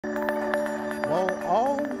Well,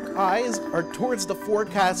 all eyes are towards the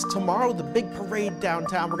forecast tomorrow, the big parade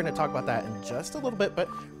downtown. We're going to talk about that in just a little bit, but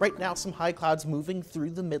right now some high clouds moving through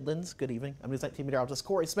the Midlands. Good evening. I'm News 19 meteorologist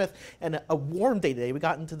Corey Smith, and a warm day today. We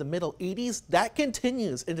got into the middle 80s. That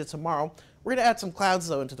continues into tomorrow. We're going to add some clouds,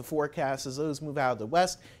 though, into the forecast as those move out of the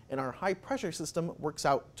west, and our high pressure system works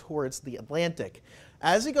out towards the Atlantic.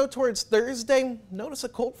 As we go towards Thursday, notice a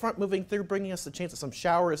cold front moving through, bringing us the chance of some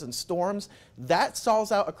showers and storms. That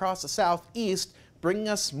stalls out across the southeast, bringing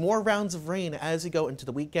us more rounds of rain as we go into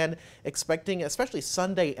the weekend, expecting especially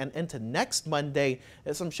Sunday and into next Monday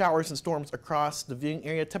some showers and storms across the viewing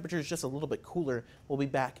area. Temperatures just a little bit cooler. We'll be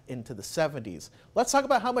back into the 70s. Let's talk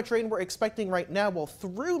about how much rain we're expecting right now. Well,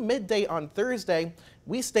 through midday on Thursday,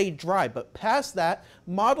 we stay dry, but past that,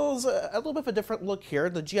 models a little bit of a different look here.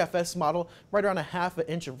 The GFS model right around a half an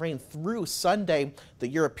inch of rain through Sunday. The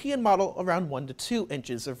European model around 1 to 2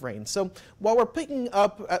 inches of rain. So while we're picking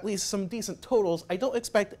up at least some decent totals, I don't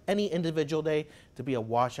expect any individual day to be a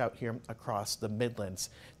washout here across the Midlands.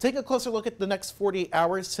 Take a closer look at the next 48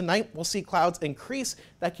 hours. Tonight, we'll see clouds increase.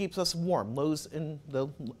 That keeps us warm. Lows in the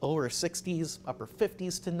lower 60s, upper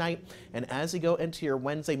 50s tonight. And as you go into your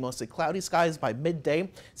Wednesday, mostly cloudy skies by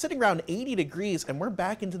midday, sitting around 80 degrees, and we're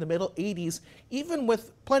back into the middle 80s, even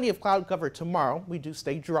with plenty of cloud cover tomorrow. We do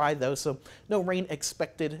stay dry, though, so no rain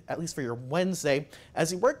expected, at least for your Wednesday.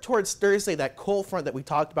 As you work towards Thursday, that cold front that we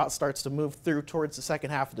talked about starts to move through towards the second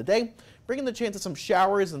half of the day, bringing the chance of some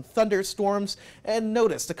showers and thunderstorms. And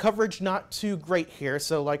notice the coverage not too great here,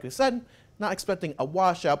 so like we said, not expecting a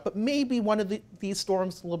washout, but maybe one of these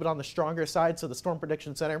storms a little bit on the stronger side. So the Storm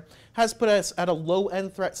Prediction Center has put us at a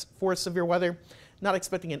low-end threat for severe weather. Not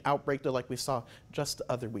expecting an outbreak, though, like we saw just the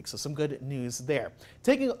other week. So some good news there.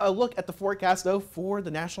 Taking a look at the forecast, though, for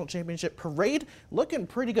the National Championship Parade, looking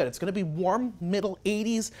pretty good. It's going to be warm, middle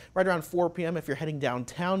 80s, right around 4 p.m. if you're heading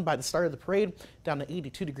downtown by the start of the parade, down to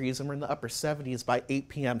 82 degrees, and we're in the upper 70s by 8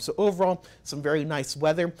 p.m. So overall, some very nice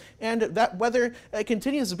weather. And that weather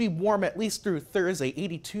continues to be warm at least through Thursday,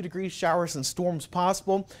 82 degrees, showers and storms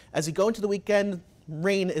possible. As you go into the weekend,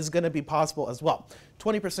 rain is going to be possible as well.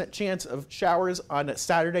 20% chance of showers on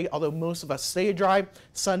Saturday, although most of us stay dry.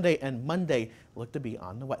 Sunday and Monday look to be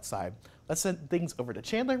on the wet side. Let's send things over to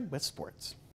Chandler with sports.